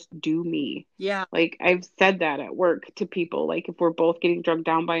to just do me. Yeah. Like I've said that at work to people. Like if we're both getting drugged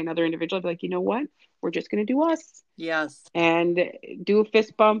down by another individual, I'd be like, you know what? We're just going to do us Yes. and do a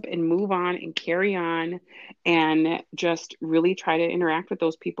fist bump and move on and carry on and just really try to interact with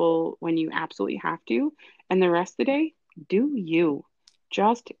those people when you absolutely have to. And the rest of the day, do you.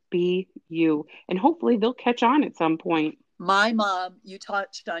 Just be you. And hopefully they'll catch on at some point. My mom, you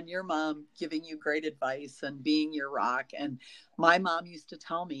touched on your mom giving you great advice and being your rock. And my mom used to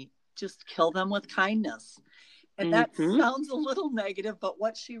tell me, just kill them with kindness. And that Mm-hmm. sounds a little negative, but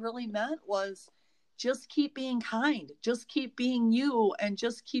what she really meant was just keep being kind, just keep being you, and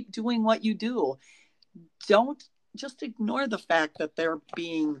just keep doing what you do. Don't just ignore the fact that they're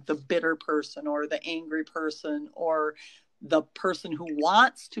being the bitter person or the angry person or the person who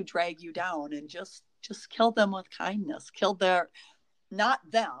wants to drag you down, and just kill them with kindness. Kill their, not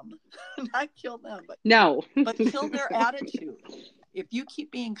them, not kill them, No. but kill their attitude. If you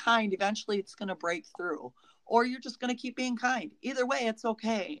keep being kind, eventually it's going to break through, or you're just going to keep being kind. Either way, it's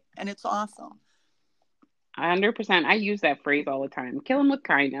okay and it's awesome. 100%. I use that phrase all the time. Kill them with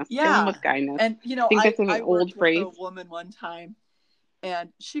kindness. Kill them Yeah. with kindness. And I think that's an I old worked with a phrase. woman one time,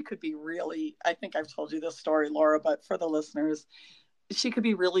 and she could be really, I think I've told you this story, Laura, but for the listeners, she could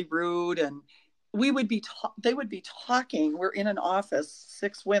be really rude, and they would be talking. We're in an office,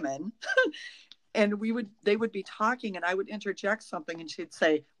 6 women, and they would be talking, and I would interject something, and she'd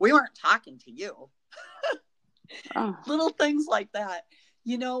say, "We weren't talking to you." Oh, Little things like that.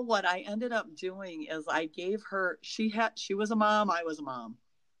 You know what I ended up doing is I gave her, she was a mom, I was a mom.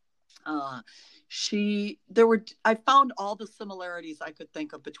 Uh, I found all the similarities I could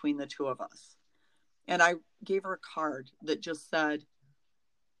think of between the two of us. And I gave her a card that just said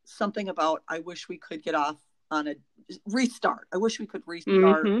something about, I wish we could get off on a restart. I wish we could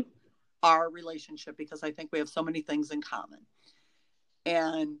restart mm-hmm. our relationship because I think we have so many things in common.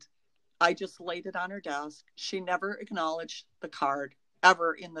 And I just laid it on her desk. She never acknowledged the card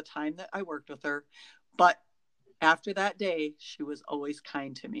ever in the time that I worked with her. But after that day, she was always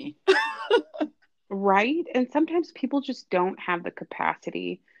kind to me. Right? And sometimes people just don't have the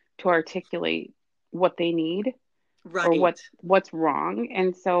capacity to articulate what they need or Right. what's wrong.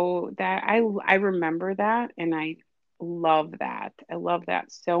 And so that I remember that and I love that. I love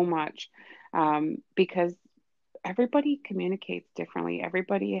that so much because everybody communicates differently.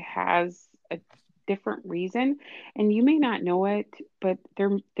 Everybody has a different reason, and you may not know it, but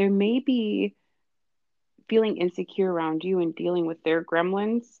there may be feeling insecure around you and dealing with their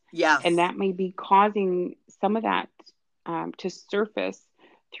gremlins, and Yes. that may be causing some of that to surface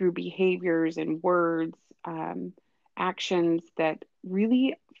through behaviors and words, actions that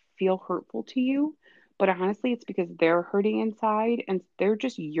really feel hurtful to you. But honestly, it's because they're hurting inside and they're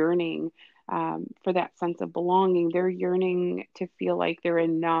just yearning for that sense of belonging. They're yearning to feel like they're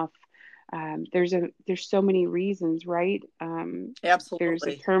enough. There's so many reasons, right? There's a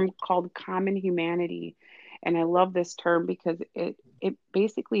Absolutely. term called common humanity, and I love this term because it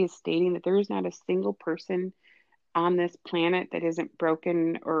basically is stating that there is not a single person on this planet that isn't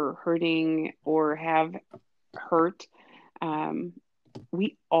broken or hurting or have hurt. Um,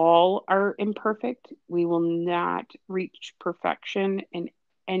 we all are imperfect. We will not reach perfection in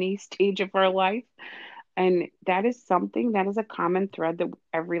any stage of our life. And that is something that is a common thread that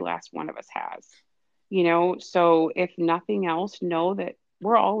every last one of us has. So if nothing else, know that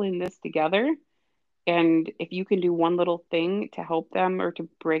we're all in this together. And if you can do one little thing to help them or to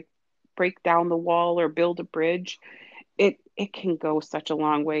break down the wall or build a bridge, it can go such a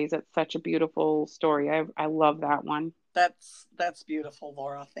long ways. It's such a beautiful story. I love that one. That's beautiful,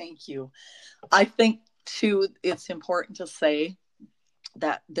 Laura. Thank you. I think too it's important to say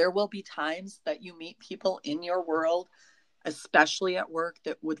that there will be times that you meet people in your world, especially at work,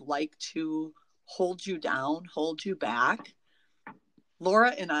 that would like to hold you down, hold you back.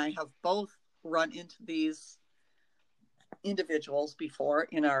 Laura and I have both run into these individuals before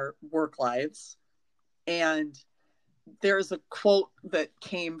in our work lives. And there's a quote that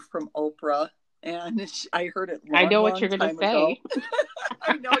came from Oprah, and I heard it I long, know what long you're going to time ago. say.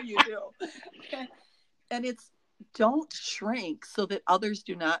 I know you do. And it's, don't shrink so that others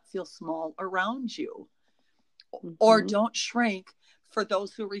do not feel small around you, or Hmm. don't shrink for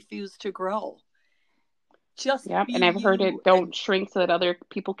those who refuse to grow. Just Yep. be And I've heard you. it, And don't shrink so that other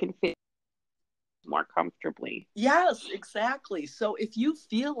people can fit. more comfortably. Yes, exactly. So if you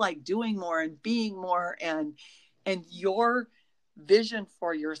feel like doing more and being more, and your vision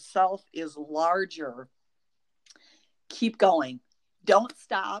for yourself is larger, keep going. Don't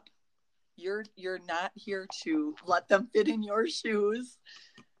stop. You're not here to let them fit in your shoes.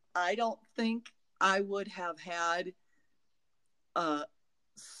 I don't think I would have had a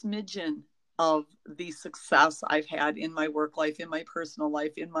smidgen of the success I've had in my work life, in my personal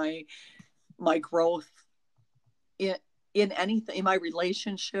life, in my growth, in in anything, in my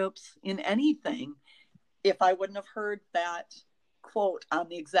relationships, in anything, if I wouldn't have heard that quote on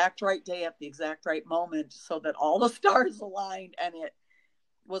the exact right day at the exact right moment, so that all the stars aligned, and it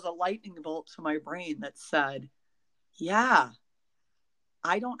was a lightning bolt to my brain that said, yeah,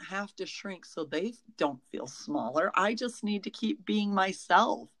 I don't have to shrink so they don't feel smaller. I just need to keep being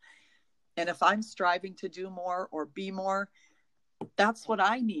myself. And if I'm striving to do more or be more, that's what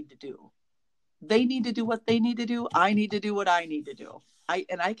I need to do. They need to do what they need to do. I need to do what I need to do. I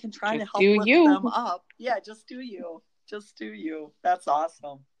can try to Just help do lift them you. up. Yeah, just do you. Just do you. That's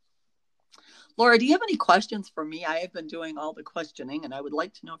awesome. Laura, do you have any questions for me? I have been doing all the questioning, and I would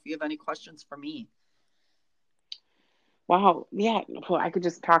like to know if you have any questions for me. Wow. Yeah. Well, I could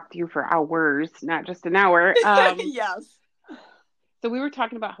just talk to you for hours, not just an hour. Yes. So we were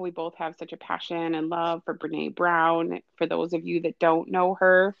talking about how we both have such a passion and love for Brene Brown. For those of you that don't know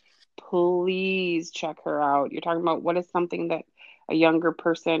her, please check her out. You're talking about what is something that a younger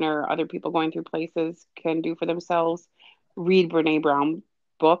person or other people going through places can do for themselves. Read Brene Brown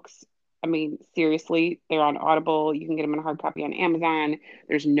books. I mean, seriously, they're on Audible. You can get them in a hard copy on Amazon.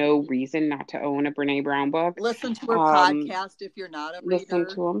 There's no reason not to own a Brene Brown book. Listen to her Um, podcast if you're not a Listen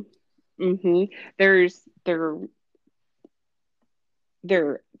reader. to them. There's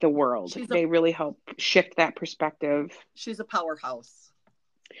they're the world. She's a They really help shift that perspective. she's a powerhouse.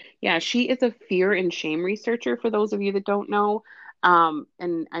 Yeah, she is a fear and shame researcher for those of you that don't know.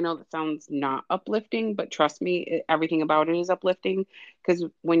 And I know that sounds not uplifting, but trust me, everything about it is uplifting because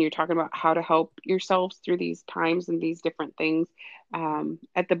when you're talking about how to help yourselves through these times and these different things,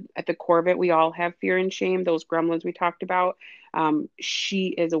 at the core of it, we all have fear and shame, those gremlins we talked about. She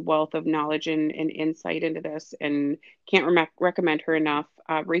is a wealth of knowledge and insight into this, and can't recommend her enough.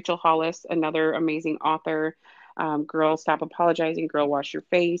 Rachel Hollis, another amazing author. Girl, stop apologizing. Girl, wash your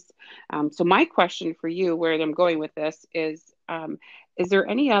face. So my question for you, where I'm going with this, is there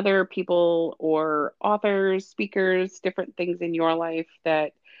any other people or authors, speakers, different things in your life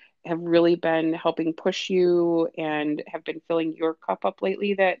that have really been helping push you and have been filling your cup up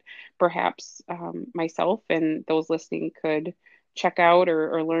lately that perhaps myself and those listening could check out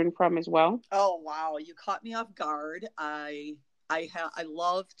or learn from as well? Oh wow, you caught me off guard. I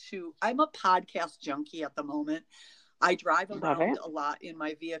love to. I'm a podcast junkie at the moment. I drive Love around it. a lot in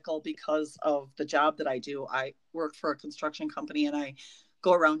my vehicle because of the job that I do. I work for a construction company, and I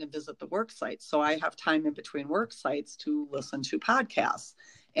go around and visit the work sites. So I have time in between work sites to listen to podcasts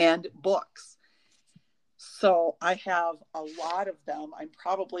and books. So I have a lot of them. I'm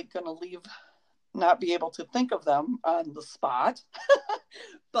probably going to leave not be able to think of them on the spot.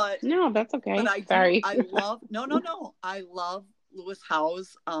 but No, that's but okay. I do. Sorry. I love no. I love Lewis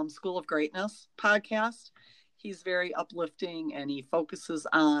Howes' School of Greatness podcast. He's very uplifting, and he focuses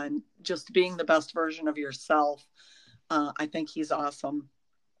on just being the best version of yourself. I think he's awesome.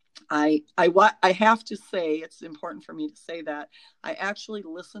 I have to say, it's important for me to say that I actually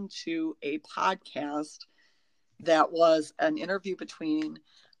listened to a podcast that was an interview between.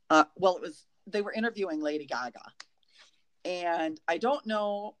 It was they were interviewing Lady Gaga, and I don't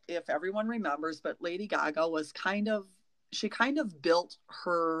know if everyone remembers, but Lady Gaga was she kind of built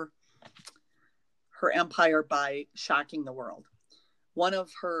her empire by shocking the world. One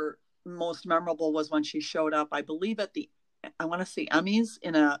of her most memorable was when she showed up, I believe at the, I want to say Emmys,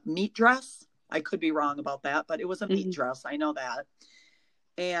 in a meat dress. I could be wrong about that, but it was a meat Mhm. dress. I know that.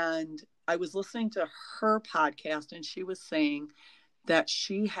 And I was listening to her podcast, and she was saying that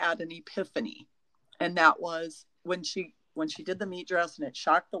she had an epiphany, and that was when she did the meat dress and it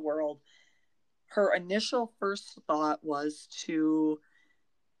shocked the world. Her initial first thought was to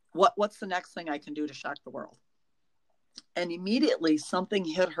what's the next thing I can do to shock the world? And immediately something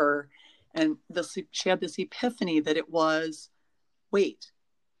hit her, and she had this epiphany that it was, wait,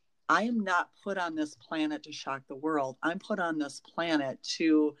 I am not put on this planet to shock the world. I'm put on this planet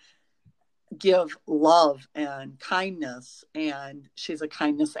to give love and kindness. And she's a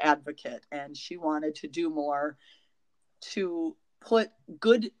kindness advocate, and she wanted to do more to put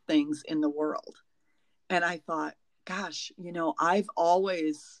good things in the world. And I thought, gosh, I've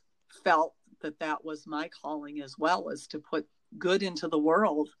always felt that that was my calling as well, as to put good into the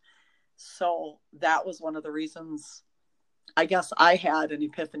world. So that was one of the reasons I guess I had an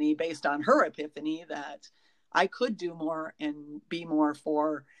epiphany based on her epiphany that I could do more and be more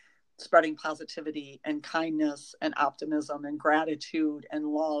for spreading positivity and kindness and optimism and gratitude and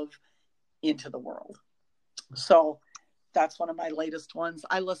love into the world. So that's one of my latest ones.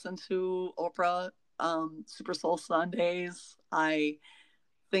 I listen to Oprah, Super Soul Sundays. I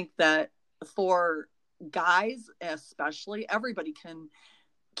think that for guys especially, everybody can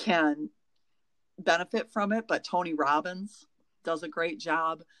benefit from it, but Tony Robbins does a great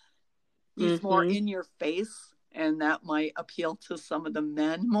job. He's more Mm-hmm. in your face, and that might appeal to some of the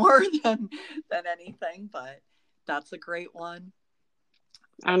men more than anything, but that's a great one.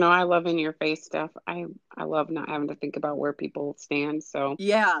 I know I love in your face stuff. I love not having to think about where people stand. So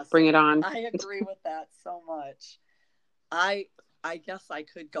Yes, bring it on. I agree with that so much. I I guess I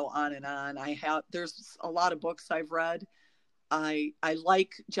could go on and on. There's a lot of books I've read. I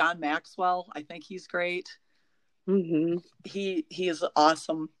like John Maxwell. I think he's great. Mm-hmm. He is an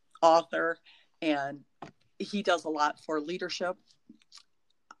awesome author, and he does a lot for leadership.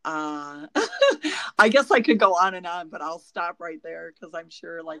 uh I guess I could go on and on, but I'll stop right there because I'm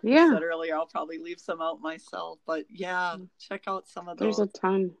sure, like you Yeah, said earlier, I'll probably leave some out myself. But yeah, check out some of there's a those.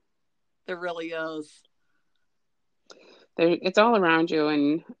 ton. There really is. There, it's all around you.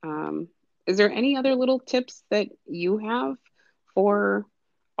 And is there any other little tips that you have for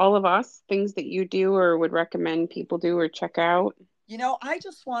all of us? Things that you do or would recommend people do or check out? I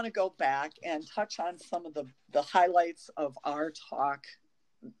just want to go back and touch on some of the highlights of our talk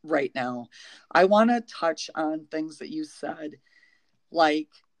right now. I want to touch on things that you said, like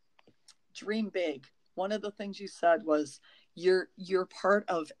dream big. One of the things you said was you're part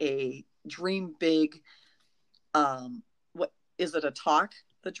of a dream big. What is it? A talk?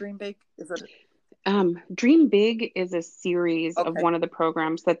 The dream big? Is it? Dream Big is a series of Okay. one of the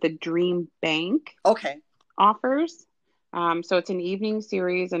programs that the Dream Bank Okay. offers. So it's an evening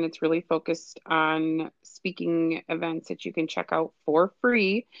series and it's really focused on speaking events that you can check out for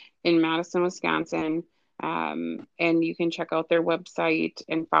free in Madison, Wisconsin. And you can check out their website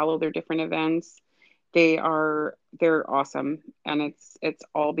and follow their different events. They're awesome, and it's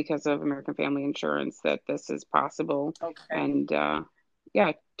all because of American Family Insurance that this is possible. Okay. And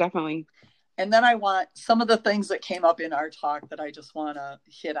yeah, definitely. And then I want some of the things that came up in our talk that I just want to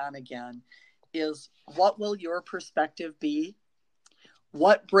hit on again is what will your perspective be?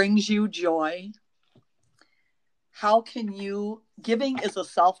 What brings you joy? How can giving is a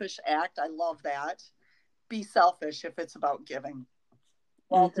selfish act. I love that. Be selfish if it's about giving.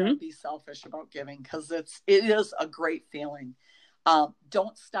 Go out there Hmm. and be selfish about giving because it is a great feeling.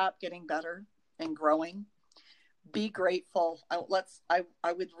 Don't stop getting better and growing. Be grateful.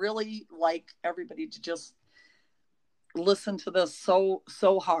 I would really like everybody to just listen to this so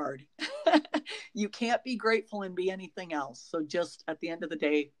hard. You can't be grateful and be anything else. So just at the end of the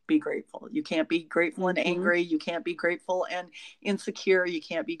day, be grateful. You can't be grateful and Hmm. angry. You can't be grateful and insecure. You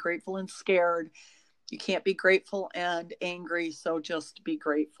can't be grateful and scared. You can't be grateful and angry. So just be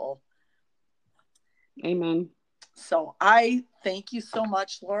grateful. Amen. So I thank you so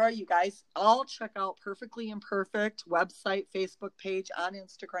much, Laura. You guys all check out Perfectly Imperfect website, Facebook page, on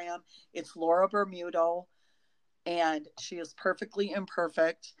Instagram. It's Laura Bermudo, and she is perfectly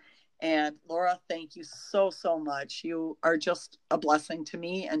imperfect. And Laura, thank you so much. You are just a blessing to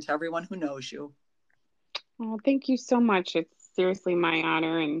me and to everyone who knows you. Well, thank you so much. It's seriously my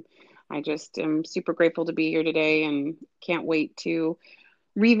honor, and I just am super grateful to be here today and can't wait to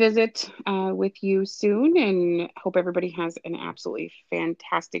revisit with you soon. And hope everybody has an absolutely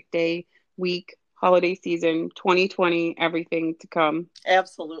fantastic day, week, holiday season, 2020, everything to come.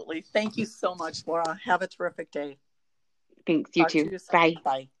 Absolutely. Thank you so much, Laura. Have a terrific day. Thanks, you Talk to too. you soon. Bye.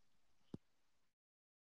 Bye.